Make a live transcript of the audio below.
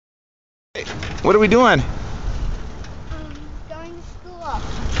What are we doing? Going to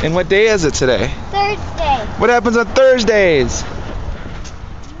school. And what day is it today? Thursday. What happens on Thursdays?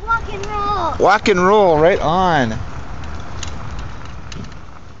 Walk and roll. Walk and roll, right on.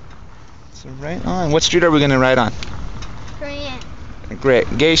 So right on. What street are we going to ride on? Grant.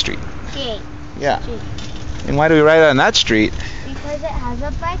 Great. Gay Street. Gate. Yeah. Street. And why do we ride on that street? Because it has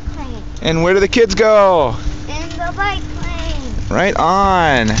a bike lane. And where do the kids go? In the bike lane. Right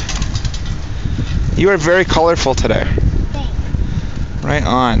on. You are very colorful today. Thanks. Right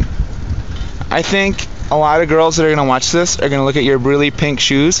on. I think a lot of girls that are going to watch this are going to look at your really pink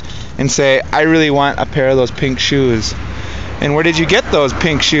shoes and say, I really want a pair of those pink shoes. And where did you get those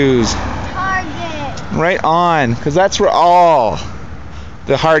pink shoes? Target. Right on. Because that's where all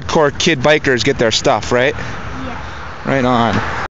the hardcore kid bikers get their stuff, right? Yeah. Right on.